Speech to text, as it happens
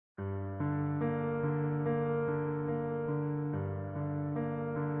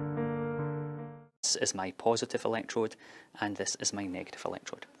this is my positive electrode and this is my negative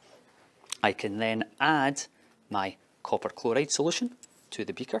electrode. I can then add my copper chloride solution to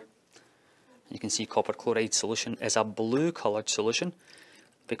the beaker. You can see copper chloride solution is a blue coloured solution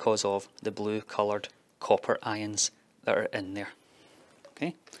because of the blue coloured copper ions that are in there.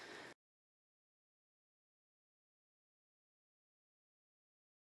 Okay.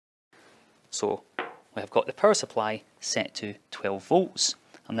 So we have got the power supply set to 12 volts.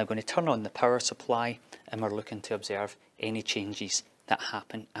 I'm now going to turn on the power supply and we're looking to observe any changes that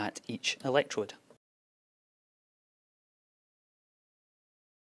happen at each electrode.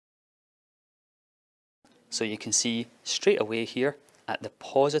 So you can see straight away here at the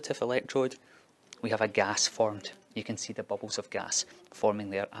positive electrode we have a gas formed. You can see the bubbles of gas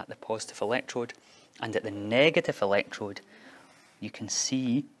forming there at the positive electrode, and at the negative electrode you can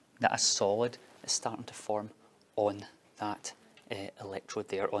see that a solid is starting to form on that electrode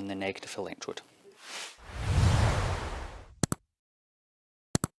there, on the negative electrode.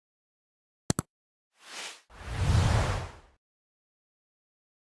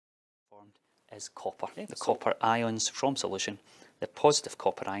 Formed is copper. The copper ions from solution, the positive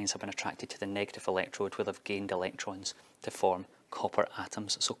copper ions have been attracted to the negative electrode where they've gained electrons to form copper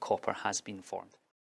atoms, so copper has been formed.